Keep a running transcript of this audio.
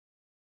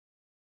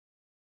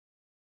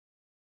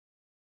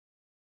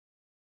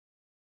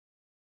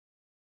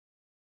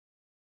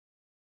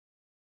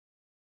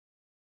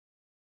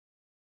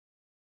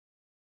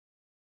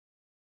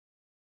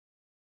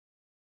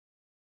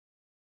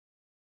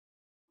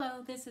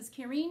Hello, this is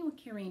Kareen with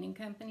Kareen &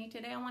 Company.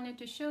 Today I wanted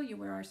to show you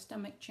where our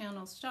stomach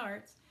channel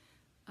starts.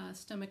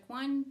 Stomach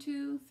 1,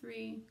 2,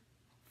 3,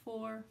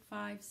 4,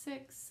 5,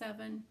 6,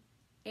 7,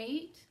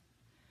 8.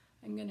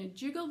 I'm going to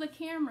jiggle the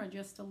camera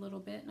just a little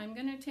bit and I'm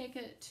going to take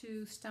it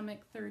to stomach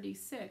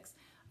 36.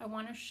 I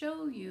want to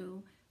show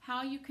you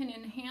how you can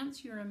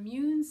enhance your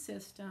immune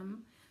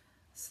system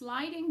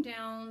sliding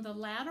down the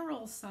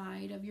lateral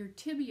side of your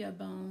tibia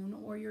bone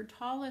or your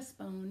tallest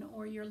bone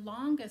or your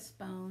longest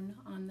bone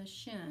on the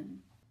shin.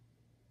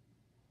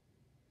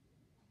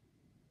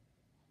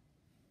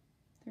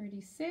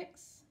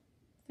 36,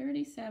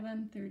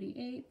 37,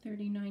 38,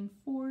 39,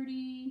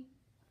 40,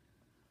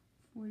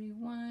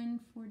 41,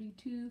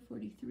 42,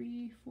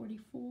 43,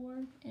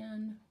 44,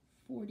 and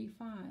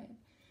 45.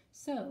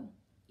 So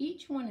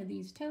each one of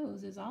these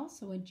toes is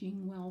also a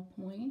Jingwell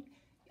point.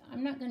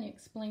 I'm not going to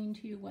explain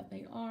to you what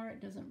they are.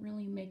 It doesn't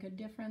really make a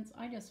difference.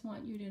 I just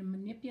want you to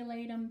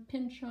manipulate them,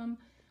 pinch them,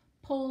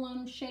 pull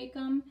them, shake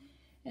them.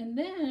 And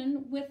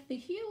then with the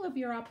heel of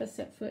your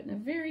opposite foot in a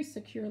very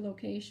secure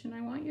location,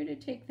 I want you to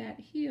take that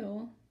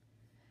heel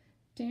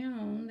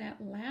down that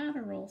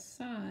lateral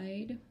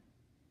side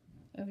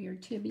of your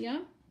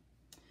tibia.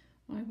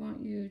 I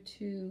want you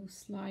to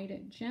slide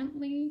it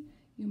gently.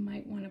 You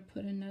might want to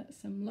put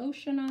some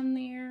lotion on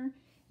there.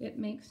 It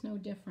makes no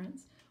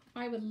difference.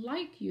 I would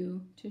like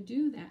you to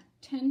do that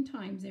 10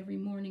 times every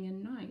morning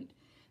and night.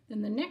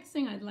 Then the next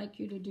thing I'd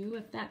like you to do,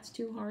 if that's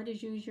too hard,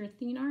 is use your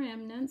thenar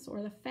eminence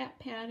or the fat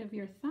pad of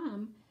your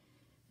thumb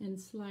and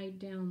slide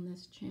down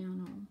this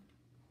channel.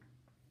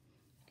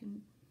 You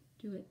can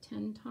do it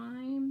 10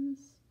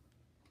 times,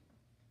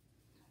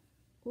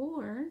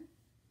 or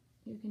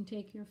you can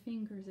take your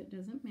fingers, it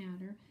doesn't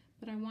matter,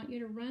 but I want you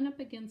to run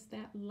up against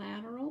that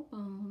lateral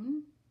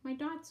bone. My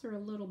dots are a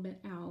little bit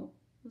out.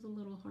 It was a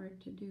little hard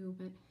to do,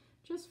 but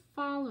just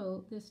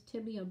follow this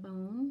tibia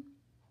bone.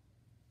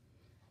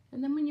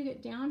 And then when you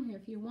get down here,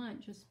 if you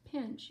want, just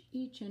pinch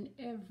each and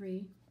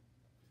every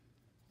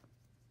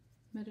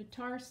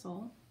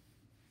metatarsal.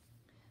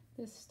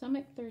 This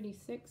stomach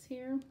 36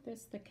 here,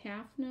 this the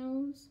calf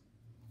nose.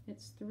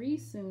 It's 3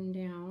 sewn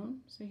down,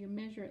 so you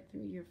measure it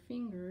through your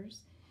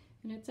fingers,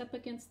 and it's up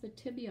against the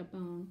tibia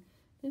bone.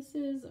 This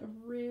is a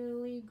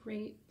really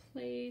great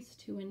place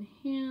to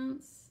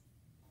enhance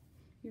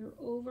your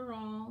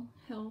overall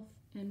health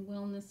and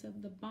wellness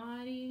of the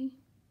body.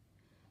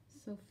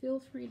 So feel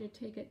free to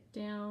take it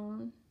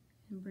down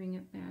and bring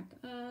it back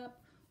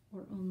up,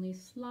 or only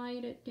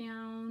slide it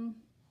down.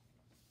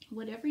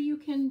 Whatever you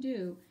can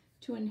do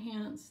to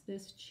enhance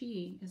this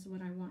chi is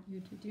what I want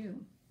you to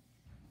do.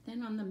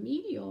 Then on the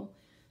medial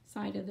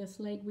side of this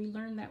leg, we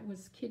learned that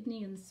was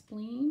kidney and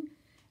spleen.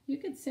 You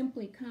could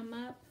simply come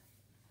up,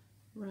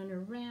 run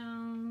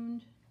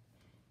around,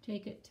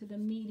 take it to the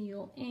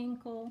medial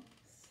ankle,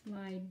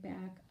 slide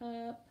back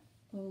up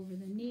over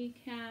the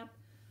kneecap,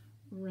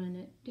 run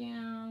it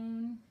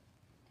down,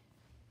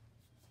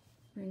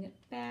 bring it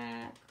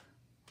back,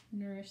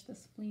 nourish the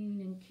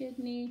spleen and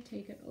kidney,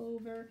 take it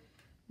over,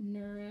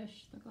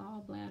 nourish the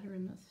gallbladder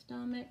and the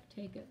stomach,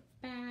 take it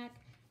back,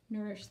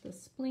 nourish the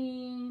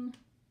spleen,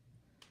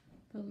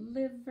 the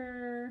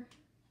liver,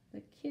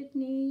 the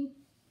kidney,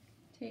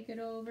 take it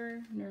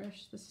over,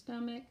 nourish the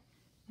stomach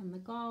and the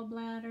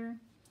gallbladder,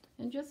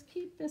 and just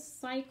keep this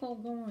cycle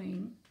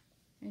going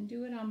and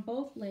do it on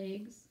both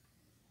legs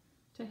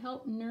to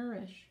help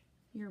nourish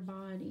your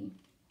body.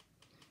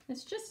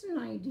 It's just an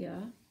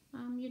idea.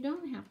 You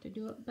don't have to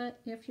do it, but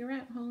if you're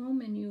at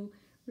home and you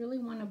really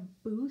want to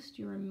boost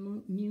your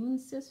immune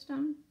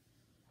system,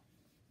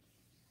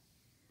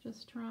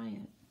 just try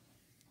it.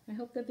 I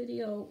hope the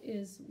video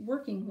is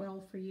working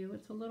well for you.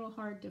 It's a little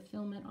hard to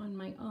film it on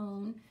my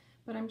own,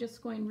 but I'm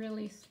just going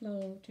really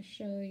slow to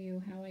show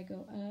you how I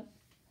go up,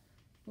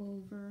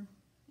 over,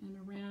 and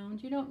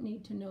around. You don't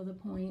need to know the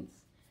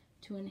points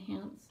to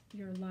enhance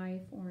your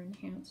life or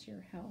enhance your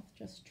health.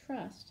 Just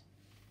trust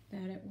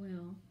that it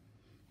will.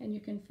 And you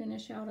can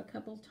finish out a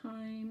couple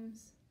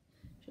times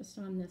just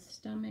on this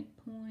stomach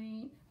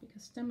point,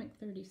 because stomach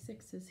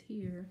 36 is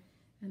here,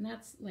 and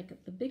that's like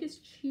the biggest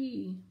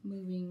chi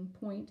moving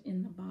point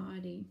in the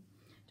body.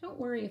 Don't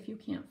worry if you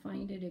can't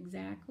find it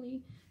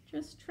exactly.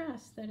 Just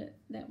trust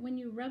that when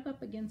you rub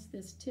up against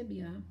this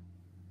tibia,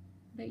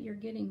 that you're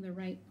getting the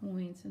right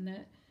points, and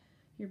that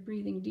you're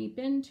breathing deep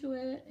into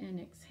it and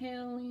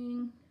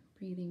exhaling,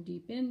 breathing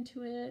deep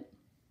into it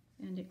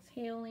and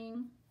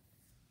exhaling.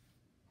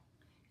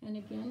 And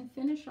again,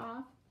 finish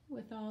off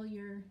with all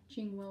your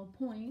Jingwell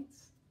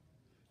points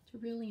to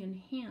really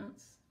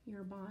enhance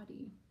your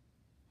body.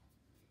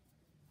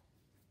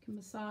 You can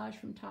massage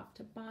from top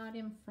to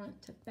bottom,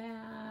 front to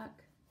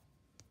back.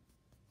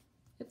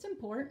 It's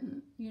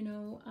important, you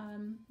know.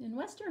 In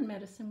Western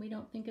medicine, we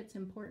don't think it's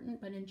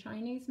important, but in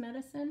Chinese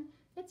medicine,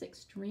 it's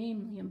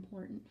extremely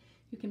important.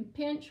 You can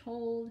pinch,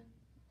 hold,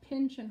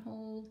 pinch and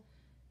hold,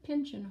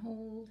 pinch and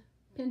hold,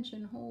 pinch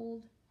and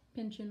hold,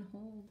 pinch and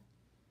hold.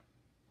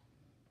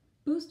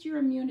 Boost your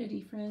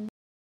immunity, friends.